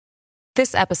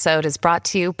This episode is brought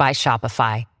to you by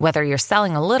Shopify. Whether you're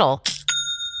selling a little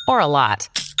or a lot,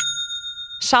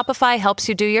 Shopify helps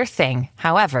you do your thing,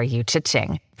 however you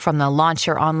cha-ching. From the launch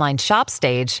your online shop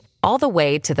stage, all the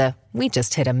way to the we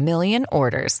just hit 1 million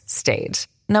orders stage.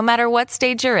 No matter what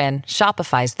stage you're in,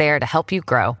 Shopify's there to help you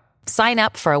grow. Sign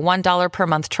up for a $1 per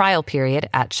month trial period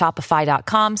at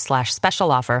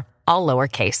shopify.com/special offer, all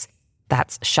lowercase.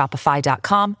 That's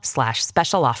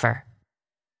shopify.com/special offer.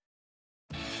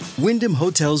 Wyndham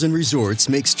Hotels and Resorts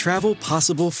makes travel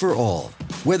possible for all.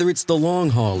 Whether it's the long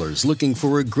haulers looking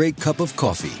for a great cup of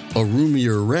coffee, a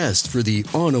roomier rest for the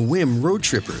on-a-whim road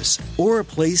trippers, or a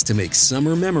place to make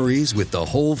summer memories with the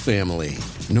whole family.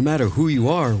 No matter who you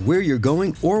are, where you're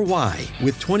going, or why,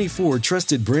 with 24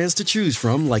 trusted brands to choose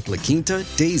from like La Quinta,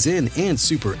 Days Inn, and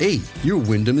Super 8, your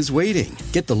Wyndham is waiting.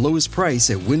 Get the lowest price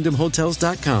at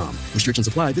wyndhamhotels.com. Restrictions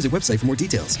apply. Visit website for more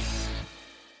details.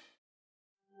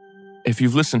 If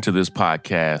you've listened to this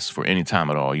podcast for any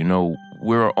time at all, you know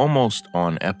we're almost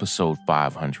on episode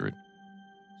 500.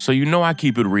 So you know I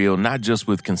keep it real, not just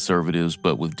with conservatives,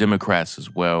 but with Democrats as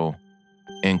well.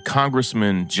 And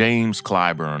Congressman James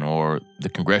Clyburn, or the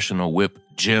Congressional Whip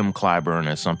Jim Clyburn,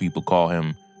 as some people call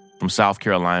him, from South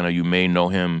Carolina. You may know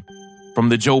him from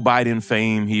the Joe Biden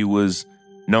fame. He was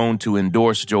known to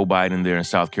endorse Joe Biden there in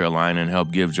South Carolina and help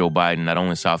give Joe Biden not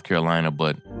only South Carolina,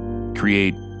 but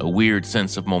create a weird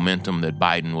sense of momentum that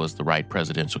Biden was the right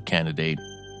presidential candidate.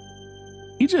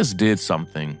 He just did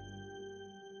something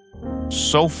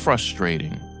so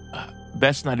frustrating.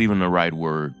 That's not even the right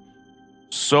word.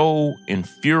 So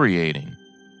infuriating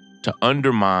to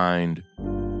undermine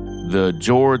the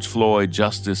George Floyd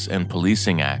Justice and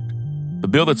Policing Act, the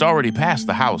bill that's already passed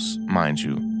the House, mind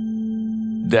you,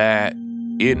 that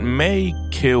it may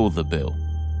kill the bill.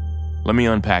 Let me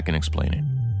unpack and explain it.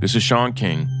 This is Sean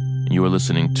King, and you are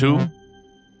listening to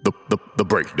The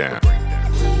Breakdown.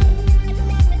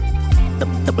 The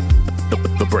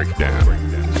Breakdown.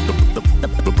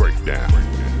 The Breakdown.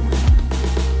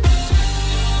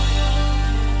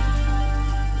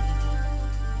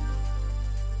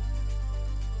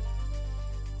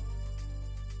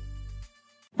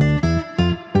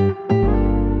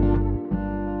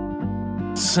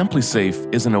 Simply Safe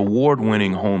is an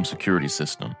award-winning home security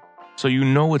system, so you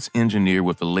know it's engineered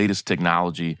with the latest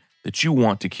technology that you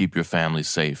want to keep your family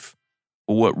safe.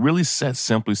 But what really sets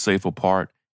Simply Safe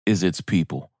apart is its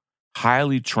people.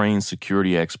 Highly trained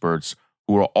security experts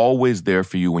who are always there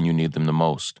for you when you need them the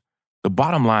most. The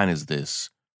bottom line is this: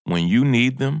 when you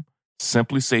need them,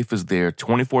 Simply Safe is there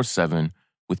 24/7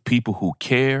 with people who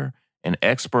care and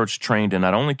experts trained to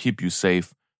not only keep you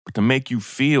safe, but to make you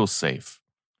feel safe.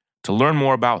 To learn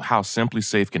more about how Simply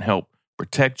Safe can help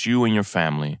protect you and your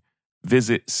family,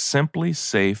 visit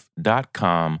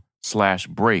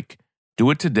simplysafe.com/break.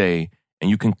 Do it today, and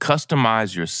you can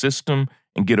customize your system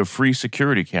and get a free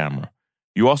security camera.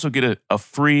 You also get a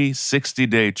free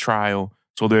 60-day trial,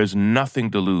 so there's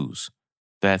nothing to lose.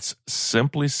 That's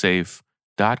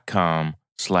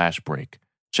simplysafe.com/break.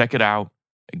 Check it out.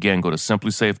 Again, go to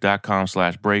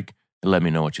simplysafe.com/break and let me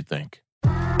know what you think.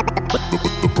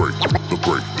 The Breakdown. The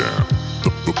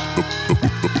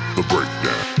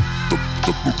Breakdown.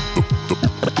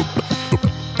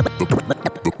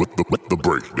 The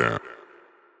Breakdown.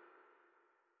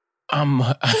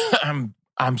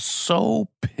 I'm so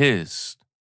pissed,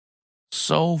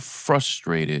 so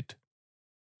frustrated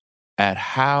at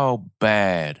how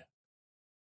bad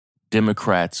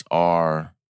Democrats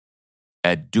are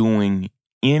at doing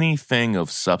anything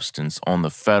of substance on the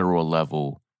federal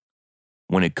level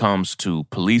when it comes to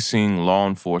policing, law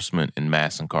enforcement, and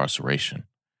mass incarceration.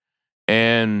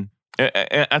 And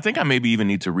I think I maybe even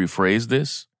need to rephrase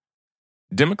this.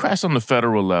 Democrats on the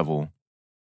federal level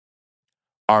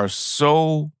are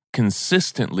so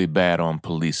consistently bad on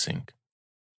policing,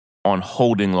 on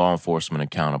holding law enforcement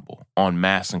accountable, on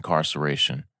mass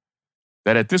incarceration,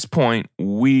 that at this point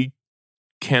we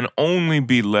can only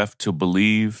be left to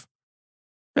believe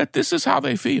that this is how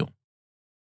they feel,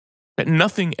 that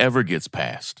nothing ever gets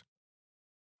passed.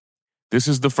 This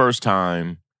is the first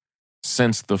time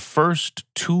since the first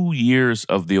 2 years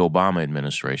of the Obama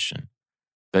administration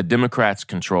that Democrats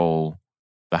control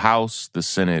the House, the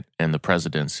Senate, and the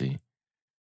presidency.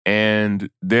 And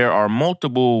there are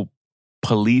multiple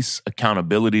police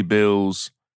accountability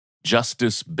bills,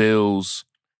 justice bills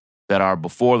that are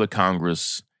before the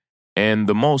Congress. And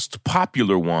the most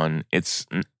popular one, it's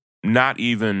not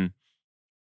even,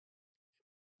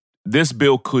 this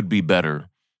bill could be better,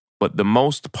 but the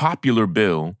most popular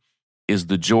bill is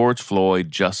the George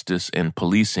Floyd Justice and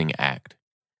Policing Act.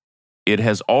 It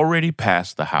has already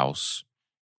passed the House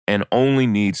and only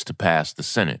needs to pass the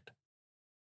Senate.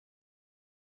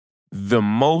 The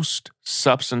most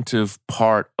substantive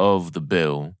part of the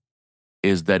bill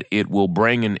is that it will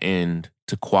bring an end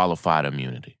to qualified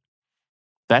immunity.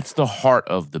 That's the heart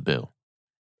of the bill.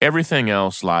 Everything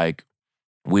else, like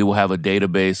we will have a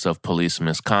database of police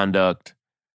misconduct,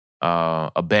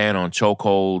 a ban on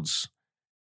chokeholds,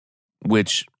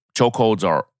 which chokeholds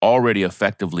are already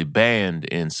effectively banned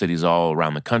in cities all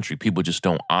around the country. People just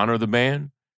don't honor the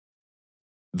ban.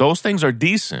 Those things are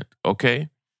decent, okay?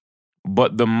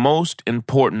 But the most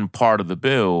important part of the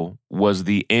bill was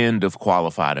the end of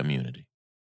qualified immunity.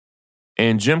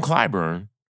 And Jim Clyburn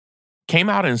came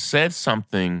out and said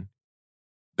something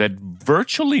that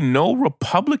virtually no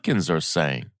Republicans are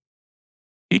saying.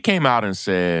 He came out and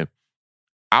said,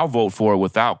 I'll vote for it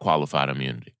without qualified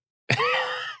immunity.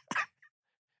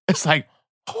 It's like,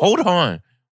 hold on.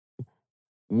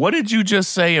 What did you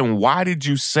just say and why did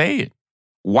you say it?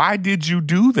 Why did you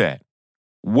do that?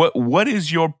 What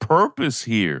is your purpose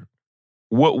here?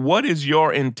 What is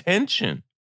your intention?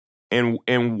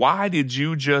 And why did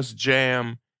you just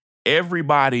jam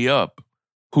everybody up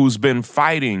who's been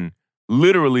fighting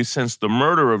literally since the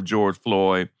murder of George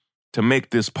Floyd to make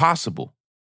this possible?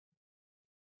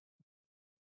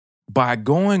 By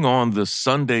going on the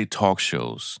Sunday talk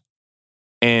shows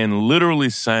and literally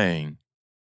saying,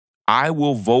 I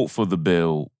will vote for the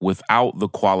bill without the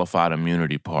qualified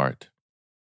immunity part,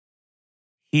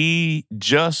 he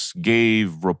just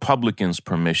gave Republicans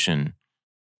permission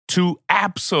to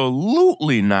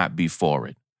absolutely not be for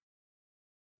it.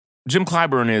 Jim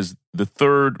Clyburn is the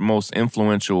third most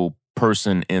influential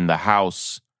person in the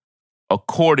House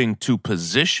according to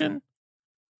position,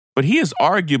 but he is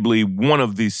arguably one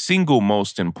of the single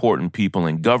most important people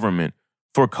in government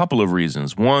for a couple of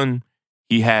reasons. One,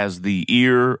 he has the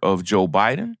ear of Joe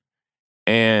Biden,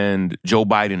 and Joe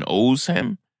Biden owes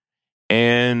him,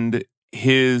 and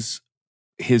his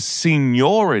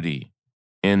seniority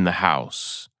in the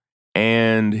House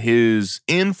and his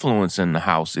influence in the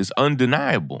House is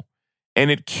undeniable,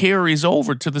 and it carries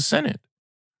over to the Senate.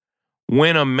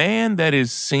 When a man that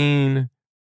is seen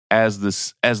as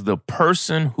the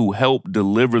person who helped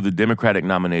deliver the Democratic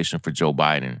nomination for Joe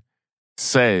Biden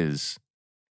says,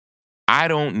 I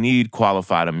don't need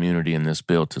qualified immunity in this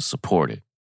bill to support it,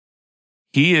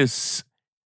 he is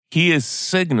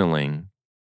signaling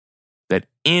that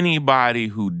anybody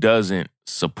who doesn't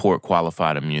support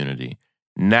qualified immunity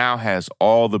now has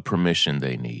all the permission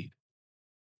they need.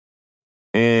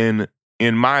 And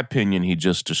in my opinion, he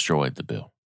just destroyed the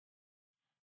bill.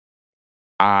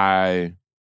 I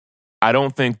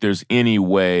don't think there's any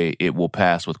way it will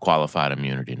pass with qualified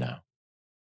immunity now.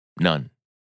 None.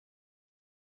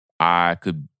 I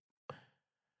could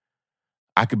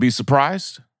be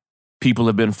surprised. People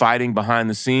have been fighting behind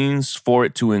the scenes for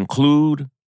it to include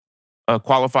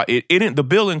qualified. The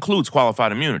bill includes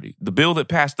qualified immunity. The bill that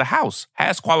passed the House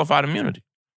has qualified immunity.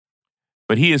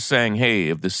 But he is saying, hey,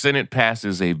 if the Senate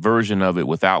passes a version of it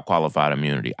without qualified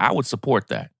immunity, I would support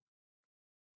that.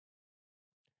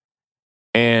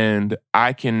 And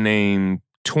I can name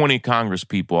 20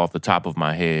 congresspeople off the top of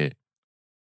my head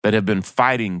that have been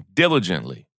fighting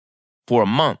diligently for a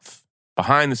month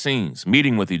behind the scenes,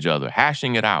 meeting with each other,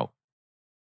 hashing it out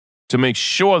to make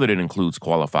sure that it includes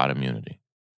qualified immunity.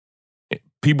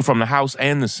 People from the House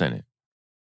and the Senate.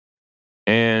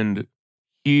 And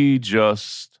he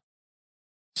just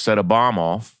set a bomb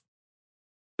off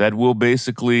that will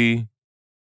basically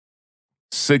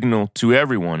signal to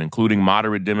everyone, including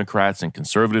moderate Democrats and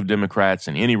conservative Democrats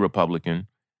and any Republican,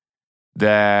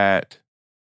 that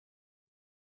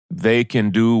they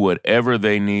can do whatever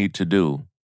they need to do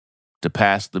to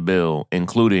pass the bill,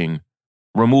 including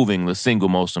removing the single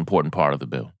most important part of the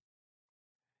bill.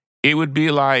 It would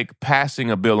be like passing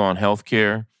a bill on health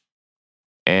care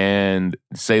and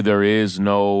say there is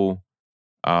no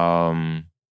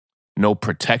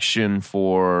protection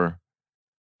for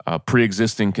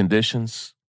pre-existing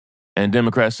conditions. And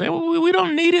Democrats say, well, we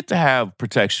don't need it to have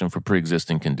protection for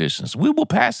pre-existing conditions. We will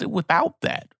pass it without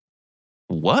that.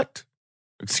 What?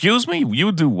 Excuse me?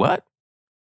 You do what?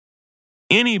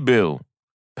 Any bill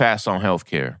passed on health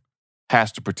care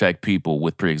has to protect people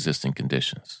with pre-existing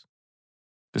conditions.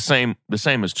 The same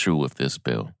is true with this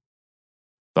bill.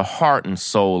 The heart and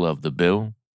soul of the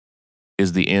bill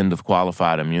is the end of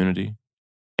qualified immunity,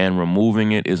 and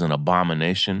removing it is an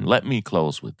abomination. Let me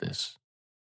close with this.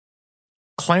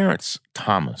 Clarence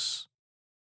Thomas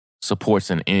supports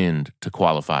an end to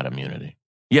qualified immunity.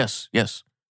 Yes.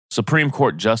 Supreme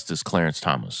Court Justice Clarence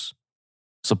Thomas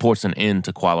supports an end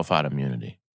to qualified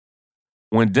immunity.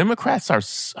 When Democrats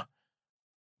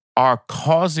are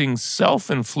causing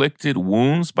self-inflicted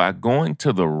wounds by going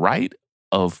to the right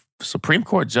of Supreme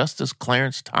Court Justice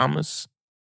Clarence Thomas,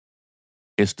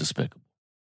 it's despicable.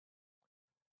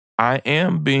 I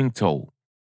am being told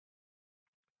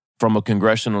from a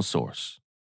congressional source,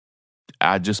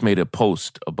 I just made a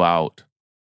post about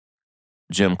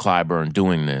Jim Clyburn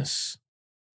doing this,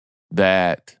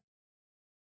 that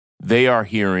they are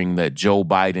hearing that Joe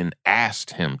Biden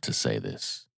asked him to say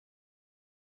this.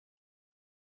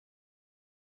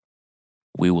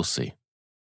 We will see.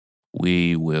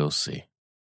 We will see.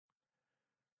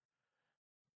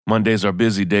 Mondays are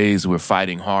busy days. We're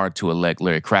fighting hard to elect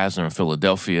Larry Krasner in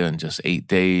Philadelphia in just 8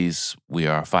 days. We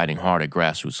are fighting hard at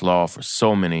Grassroots Law for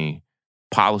so many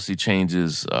policy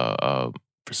changes, for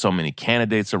so many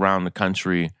candidates around the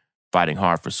country, fighting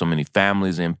hard for so many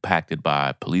families impacted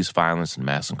by police violence and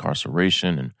mass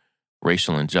incarceration and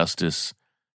racial injustice.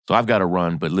 So I've got to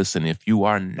run, but listen, if you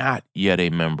are not yet a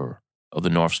member of the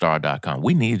NorthStar.com,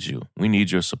 we need you. We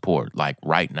need your support, like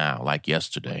right now, like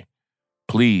yesterday.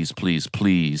 Please, please,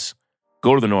 please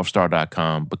go to the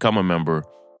NorthStar.com, become a member.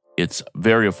 It's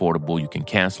very affordable. You can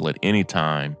cancel at any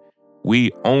time.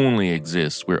 We only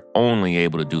exist. We're only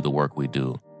able to do the work we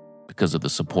do because of the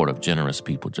support of generous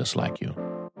people just like you.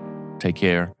 Take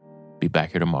care. Be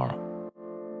back here tomorrow.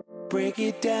 Break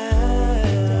it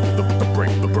down. The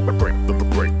breakdown.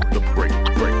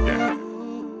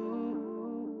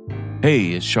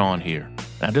 Hey, it's Sean here.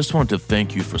 I just want to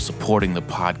thank you for supporting the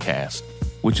podcast,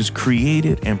 which is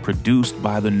created and produced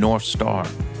by the North Star,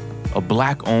 a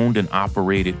Black-owned and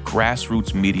operated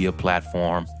grassroots media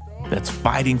platform that's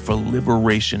fighting for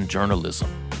liberation journalism.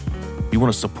 If you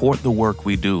want to support the work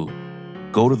we do,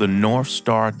 go to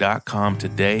thenorthstar.com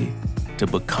today to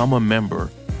become a member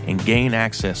and gain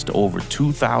access to over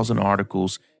 2,000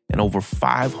 articles and over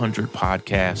 500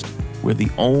 podcasts. We're the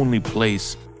only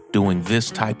place doing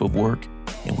this type of work,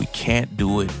 and we can't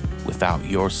do it without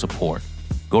your support.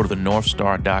 Go to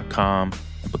thenorthstar.com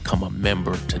and become a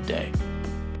member today.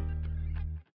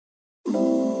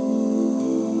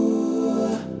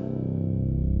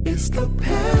 It's the